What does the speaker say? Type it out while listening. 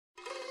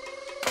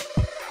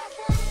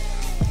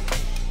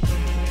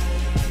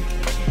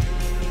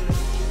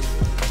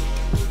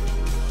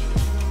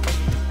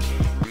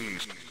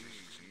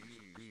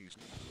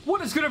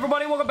is good,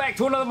 everybody? Welcome back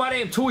to another My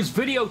Damn Toys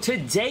video.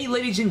 Today,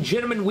 ladies and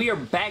gentlemen, we are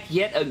back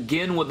yet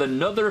again with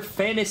another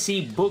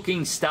fantasy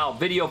booking style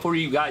video for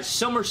you guys.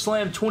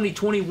 SummerSlam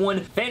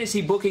 2021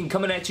 fantasy booking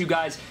coming at you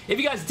guys. If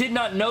you guys did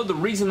not know, the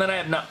reason that I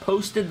have not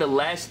posted the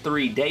last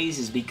 3 days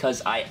is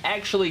because I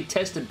actually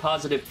tested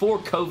positive for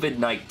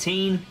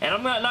COVID-19. And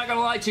I'm not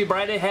gonna lie to you,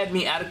 Brad, it had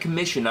me out of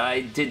commission.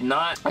 I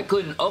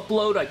couldn't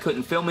upload, I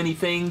couldn't film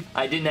anything.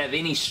 I didn't have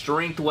any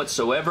strength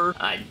whatsoever.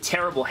 I had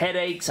terrible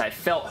headaches. I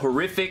felt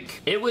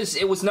horrific. It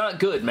was not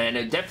good, man.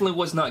 It definitely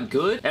was not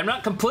good. And I'm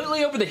not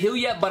completely over the hill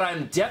yet, but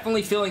I'm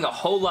definitely feeling a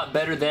whole lot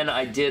better than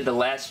I did the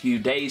last few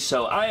days.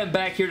 So I am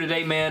back here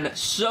today, man.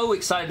 So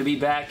excited to be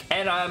back.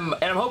 And I'm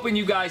hoping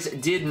you guys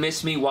did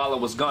miss me while I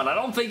was gone. I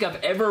don't think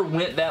I've ever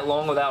went that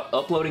long without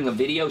uploading a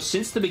video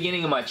since the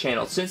beginning of my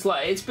channel. Since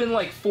it's been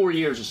like 4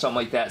 years or something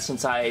like that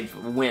since I've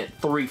went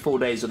 3 full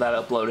days without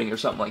uploading or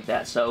something like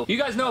that. So you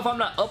guys know if I'm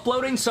not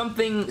uploading,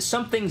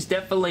 something's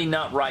definitely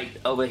not right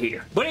over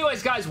here. But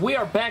anyways, guys, we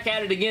are back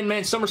at it again,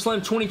 man. SummerSlam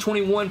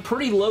 2021,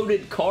 pretty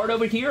loaded card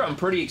over here. I'm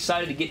pretty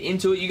excited to get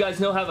into it. You guys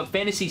know how the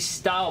fantasy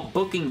style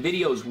booking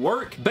videos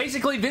work.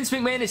 Basically, Vince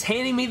McMahon is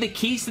handing me the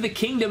keys to the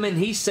kingdom and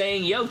he's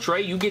saying, yo,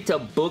 Trey, you get to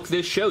book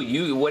this show.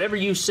 Whatever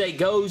you say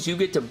goes. You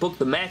get to book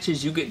the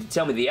matches. You get to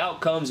tell me the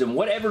outcomes, and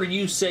whatever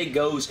you say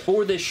goes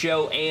for this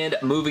show and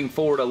moving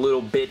forward a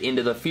little bit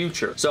into the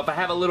future. So if I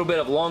have a little bit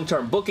of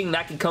long-term booking,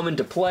 that can come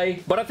into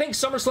play. But I think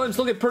SummerSlam's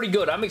looking pretty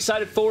good. I'm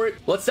excited for it.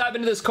 Let's dive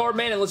into this card,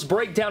 man, and let's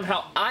break down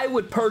how I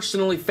would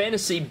personally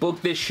fantasy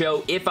book this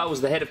show if I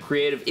was the head of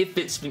creative. If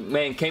Vince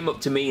McMahon came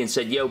up to me and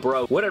said, yo,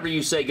 bro, whatever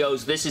you say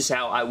goes, this is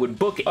how I would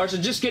book it. Alright, so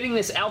just getting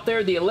this out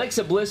there, the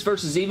Alexa Bliss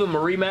versus Eva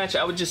Marie match,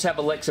 I would just have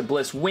Alexa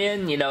Bliss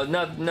win. You know,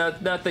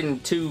 nothing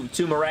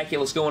too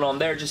miraculous going on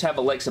there. Just have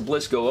Alexa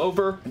Bliss go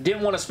over.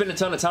 Didn't want to spend a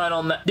ton of time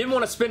on that. Didn't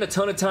want to spend a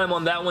ton of time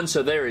on that one,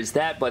 so there is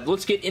that. But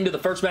let's get into the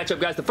first matchup,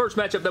 guys. The first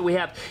matchup that we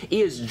have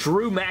is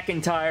Drew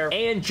McIntyre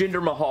and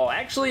Jinder Mahal.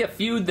 Actually, a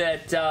feud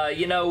that,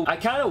 you know, I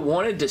kind of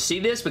wanted to see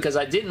this because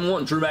I didn't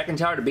want Drew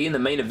McIntyre to be in the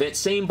main event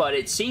scene, but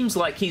it seems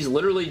like he's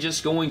literally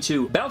just going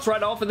to bounce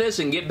right off of this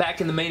and get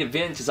back in the main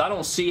event because I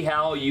don't see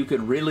how you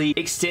could really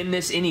extend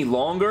this any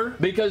longer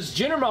because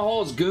Jinder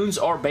Mahal's goons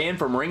are banned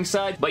from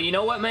ringside. But you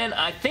know what, man?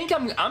 I think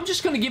I'm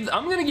just going to give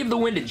the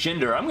win to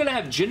Jinder. I'm going to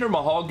have Jinder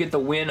Mahal get the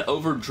win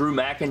over Drew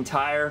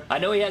McIntyre. I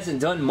know he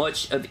hasn't done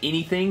much of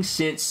anything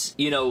since,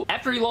 you know,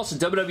 after he lost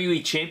the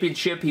WWE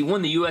Championship, he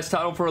won the US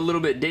title for a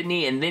little bit, didn't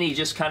he? And then he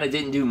just kind of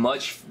didn't do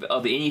much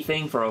of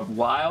anything for a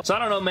while. So I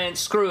don't know, man.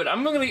 Screw it.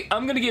 I'm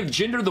gonna give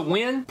Jinder the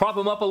win. Prop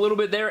him up a little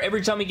bit there.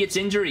 Every time he gets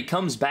injured, he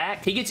comes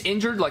back. He gets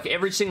injured like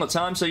every single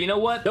time. So you know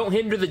what? Don't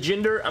hinder the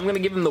Jinder. I'm gonna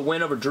give him the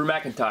win over Drew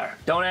McIntyre.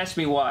 Don't ask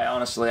me why,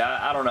 honestly.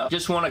 I don't know.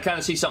 Just want to kind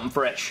of see something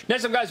fresh.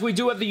 Next up, guys, we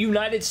do have the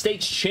United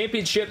States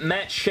Championship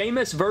match.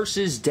 Sheamus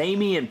versus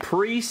Damian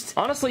Priest.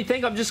 Honestly,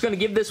 think I'm just gonna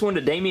give this one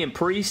to Damian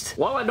Priest.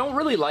 While I don't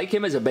really like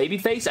him as a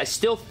babyface, I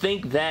still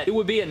think that it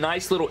would be a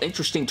nice little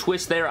interesting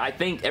twist there. I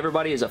think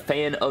everybody is a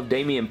fan of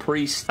Damian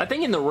Priest. I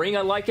think in the ring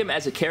I like him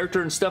as a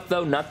character and stuff,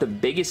 though. Not the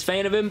biggest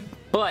fan of him.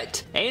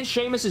 And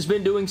Sheamus has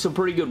been doing some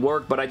pretty good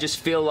work, but I just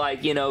feel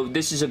like, you know,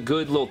 this is a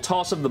good little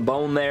toss of the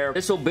bone there.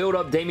 This will build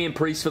up Damian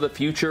Priest for the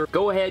future.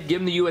 Go ahead,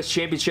 give him the US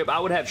Championship. I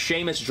would have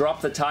Sheamus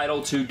drop the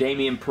title to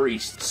Damian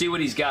Priest. See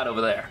what he's got over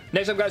there.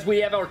 Next up, guys, we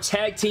have our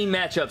tag team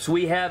matchups.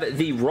 We have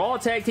the Raw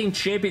Tag Team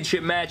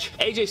Championship match.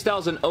 AJ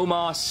Styles and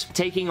Omos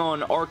taking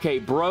on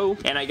RK Bro.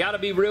 And I gotta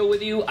be real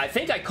with you, I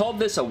think I called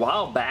this a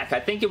while back.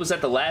 I think it was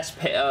at the last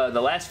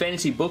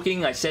fantasy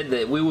booking. I said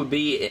that we would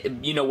be,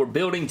 you know, we're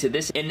building to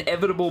this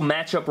inevitable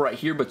matchup right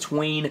here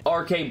between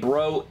RK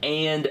Bro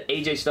and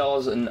AJ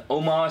Styles and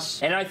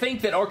Omos. And I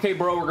think that RK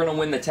Bro are going to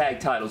win the tag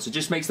titles. It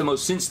just makes the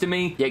most sense to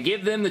me. Yeah,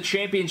 give them the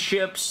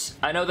championships.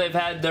 I know they've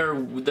had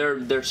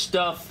their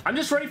stuff. I'm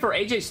just ready for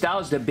AJ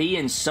Styles to be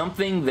in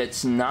something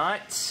that's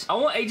not... I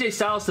want AJ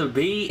Styles to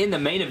be in the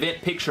main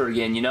event picture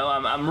again, you know?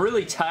 I'm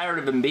really tired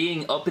of him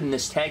being up in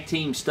this tag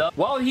team stuff.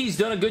 While he's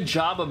done a good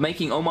job of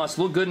making Omos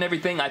look good and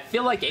everything, I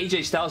feel like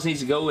AJ Styles needs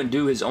to go and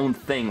do his own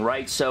thing,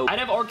 right? So I'd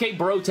have RK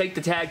Bro take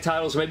the tag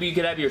titles. Maybe you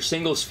could have your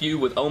singles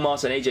feud with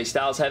Omos and AJ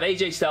Styles. Have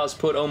AJ Styles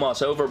put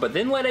Omos over, but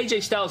then let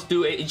AJ Styles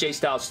do AJ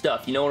Styles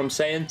stuff. You know what I'm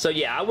saying? So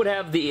yeah, I would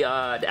have the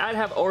I'd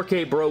have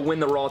RK Bro win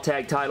the Raw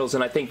tag titles,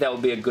 and I think that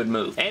would be a good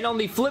move. And on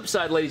the flip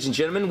side, ladies and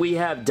gentlemen, we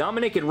have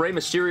Dominik and Rey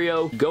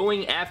Mysterio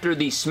going after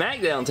the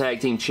SmackDown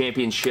Tag Team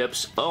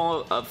Championships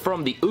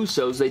from the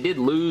Usos. They did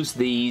lose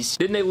these.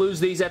 Didn't they lose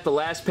these at the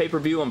last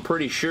pay-per-view? I'm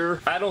pretty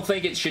sure. I don't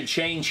think it should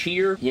change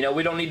here. You know,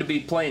 we don't need to be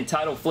playing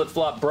title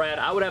flip-flop, Brad.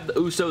 I would have the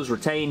Usos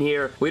retain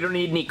here. We don't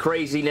need any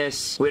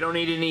craziness. We don't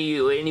need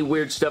any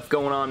weird stuff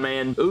going on,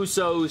 man.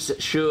 Usos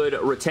should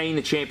retain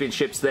the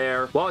championships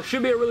there. While it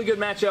should be a really good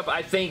matchup,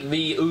 I think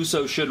the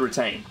Usos should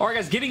retain. Alright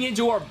guys, getting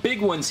into our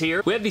big ones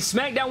here. We have the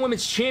SmackDown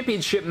Women's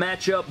Championship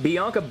matchup,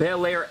 Bianca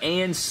Belair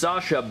and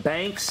Sasha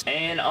Banks.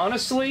 And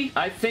honestly,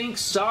 I think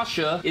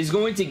Sasha is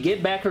going to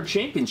get back her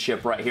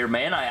championship right here,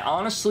 man. I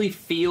honestly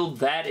feel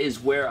that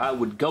is where I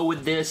would go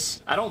with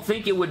this. I don't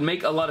think it would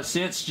make a lot of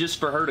sense just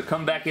for her to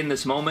come back in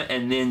this moment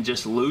and then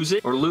just lose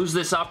it, or lose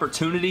this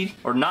opportunity,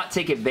 or not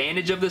take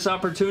advantage of this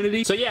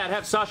opportunity. So yeah, I'd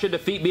have Sasha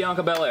defeat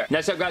Bianca Belair.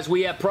 Next up, guys,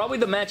 we have probably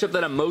the matchup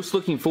that I'm most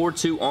looking forward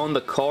to on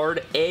the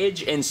card,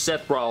 Edge and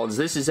Seth Rollins.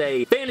 This is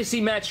a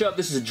fantasy matchup.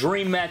 This is a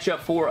dream matchup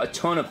for a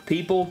ton of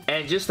people,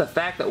 and just the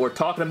fact that we're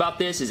talking about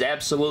this is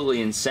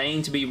absolutely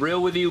insane, to be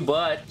real with you.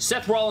 But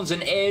Seth Rollins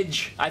and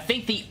Edge, I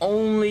think the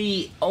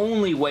only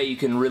way you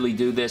can really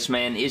do this,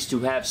 man, is to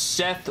have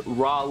Seth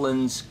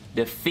Rollins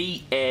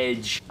defeat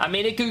Edge. I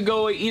mean, it could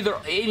go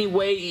any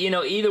way, you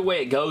know, either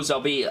way it goes, I'll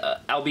be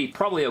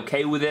probably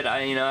okay with it.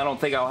 I don't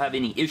think I'll have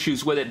any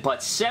issues with it,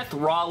 but Seth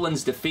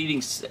Rollins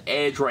defeating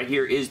Edge right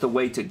here is the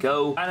way to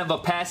go. Kind of a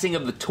passing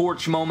of the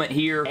torch moment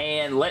here,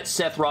 and let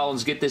Seth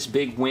Rollins get this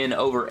big win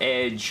over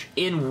Edge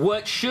in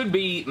what should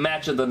be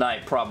match of the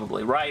night,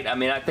 probably, right? I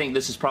mean, I think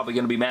this is probably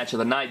going to be match of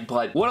the night,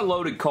 but what a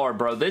loaded card,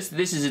 bro. This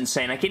is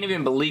insane. I can't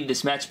even believe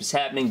this matchup is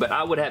happening, but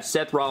I would have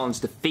Seth Rollins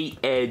defeat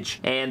Edge,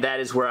 and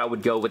that is where I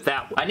would go with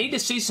that one. I need to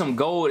see some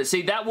gold.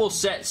 See, that will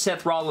set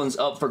Seth Rollins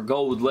up for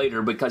gold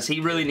later because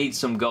he really needs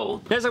some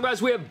gold. Next up,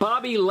 guys, we have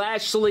Bobby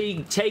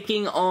Lashley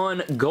taking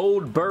on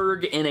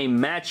Goldberg in a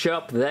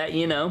matchup that,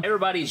 you know,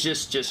 everybody's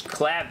just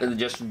clapping,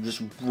 just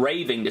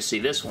raving to see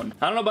this one.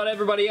 I don't know about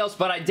everybody else,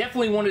 but I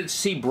definitely wanted to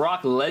see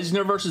Brock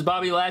Lesnar versus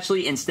Bobby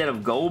Lashley instead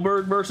of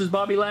Goldberg versus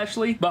Bobby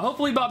Lashley. But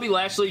hopefully Bobby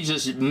Lashley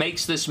just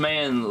makes this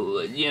man,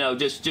 you know,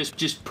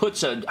 just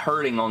puts a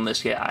hurting on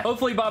this guy.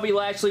 Hopefully Bobby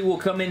Lashley will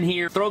come in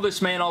here, throw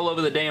this man all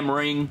over the damn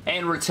ring,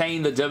 and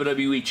retain the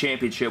WWE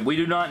Championship. We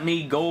do not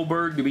need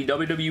Goldberg to be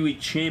WWE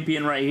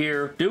Champion right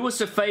here. Do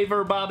us a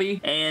favor, Bobby,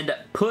 and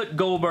put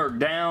Goldberg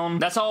down.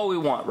 That's all we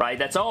want, right?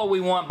 That's all we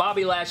want.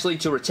 Bobby Lashley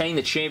to retain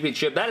the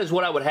championship. That is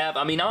what I would have.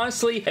 I mean,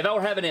 honestly, if I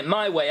were having it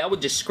my way, I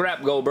would just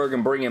scrap Goldberg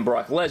and bring in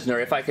Brock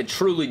Lesnar if I could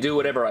truly do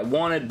whatever I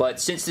wanted, but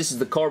since this is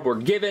the card we're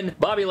given,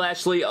 Bobby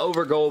Lashley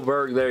over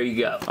Goldberg, there you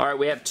go. Alright,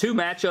 we have 2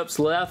 matchups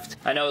left.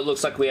 I know it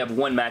looks like we have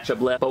 1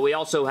 matchup left, but we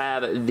also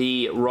have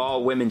the Raw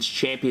Women's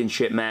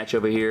Championship match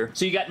over here.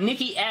 So you got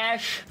Nikki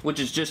A.S.H, which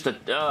is just a,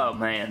 oh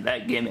man,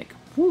 that gimmick.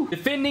 Woo.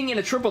 Defending in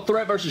a triple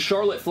threat versus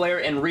Charlotte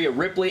Flair and Rhea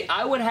Ripley.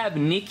 I would have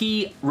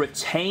Nikki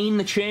retain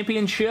the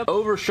championship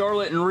over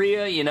Charlotte and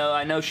Rhea. You know,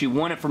 I know she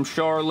won it from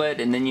Charlotte,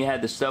 and then you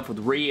had the stuff with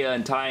Rhea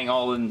and tying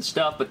all in the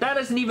stuff, but that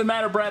doesn't even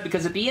matter, Brad,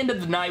 because at the end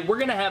of the night, we're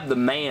going to have the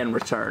man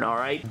return,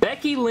 alright?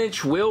 Becky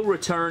Lynch will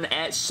return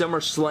at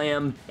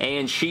SummerSlam,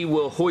 and she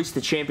will hoist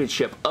the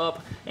championship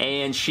up,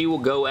 and she will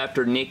go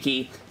after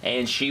Nikki,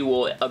 and she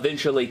will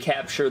eventually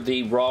capture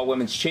the Raw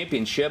Women's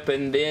Championship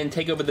and then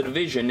take over the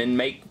division and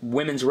make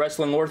women's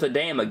wrestling worth a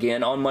damn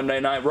again on Monday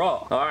Night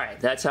Raw.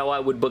 Alright, that's how I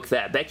would book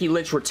that. Becky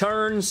Lynch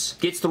returns,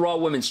 gets the Raw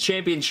Women's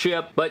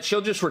Championship, but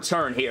she'll just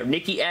return here.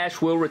 Nikki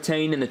A.S.H will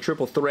retain in the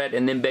triple threat,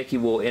 and then Becky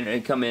will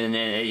come in,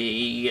 and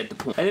you get the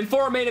point. And then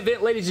for our main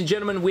event, ladies and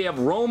gentlemen, we have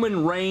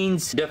Roman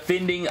Reigns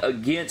defending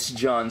against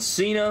John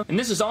Cena. And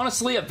this is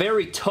honestly a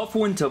very tough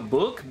one to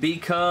book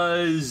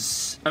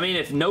because, I mean,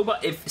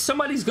 if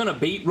somebody's gonna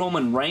beat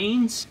Roman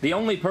Reigns, the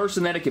only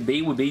person that it could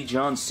be would be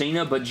John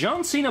Cena, but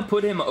John Cena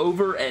put him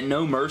over at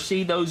No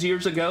Mercy those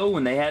years ago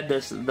when they had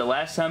this, the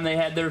last time they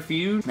had their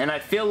feud, and I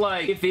feel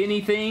like, if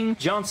anything,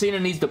 John Cena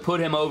needs to put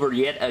him over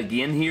yet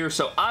again here,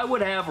 so I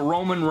would have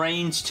Roman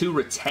Reigns to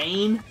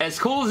retain. As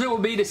cool as it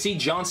would be to see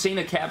John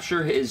Cena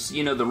capture his,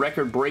 you know, the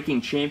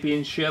record-breaking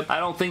championship, I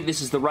don't think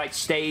this is the right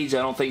stage.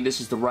 I don't think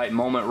this is the right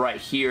moment right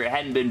here. It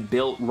hadn't been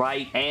built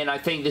right, and I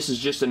think this is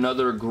just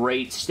another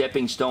great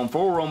stepping stone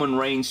for Roman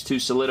Reigns to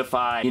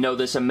solidify, you know,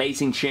 this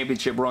amazing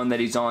championship run that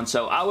he's on.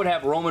 So I would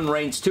have Roman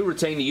Reigns to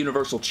retain the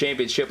Universal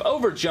Championship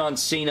over John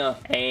Cena,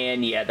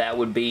 and yeah, that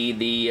would be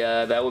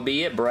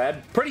it,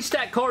 Brad. Pretty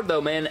stacked card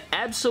though, man.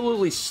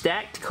 Absolutely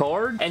stacked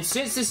card. And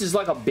since this is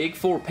like a Big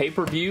 4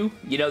 pay-per-view,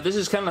 you know, this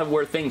is kind of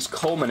where things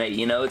culminate,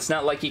 you know. It's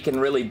not like you can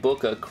really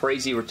book a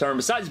crazy return.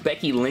 Besides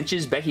Becky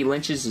Lynch's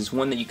is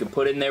one that you can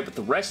put in there, but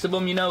the rest of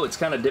them, you know, it's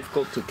kind of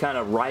difficult to kind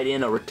of write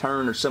in a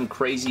return or some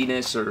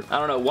craziness, or I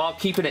don't know, while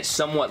keeping it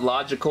somewhat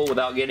logical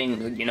without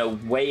getting, you know,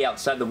 way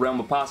outside the realm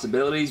of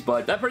possibilities.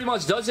 But that pretty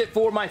much does it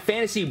for my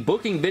fantasy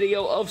booking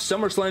video of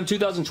SummerSlam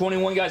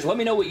 2021, guys. Let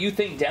me know what you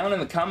think down in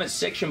the comment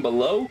section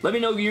below. Let me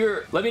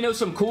know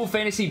some cool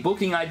fantasy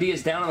booking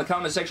ideas down in the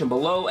comment section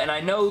below. And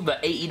I know the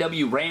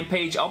AEW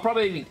Rampage, I'll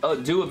probably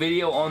do a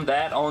video on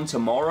that on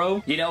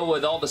tomorrow, you know,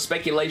 with all the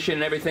speculation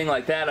and everything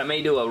like that. I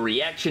may do a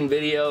reaction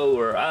video,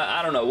 or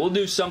I don't know, we'll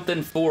do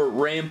something for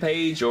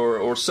Rampage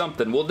or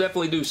something. We'll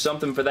definitely do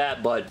something for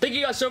that. But thank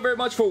you guys so very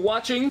much for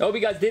watching. I hope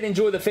you guys did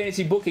enjoy the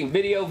fantasy booking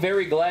video.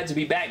 Very glad to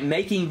be back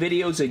making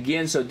videos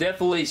again, so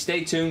definitely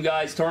stay tuned,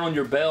 guys. Turn on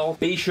your bell.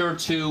 Be sure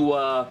to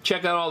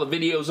check out all the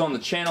videos on the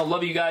channel.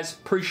 Love you guys.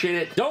 Appreciate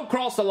it. Don't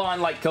cross the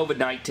line like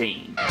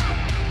COVID-19.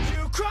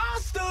 You cross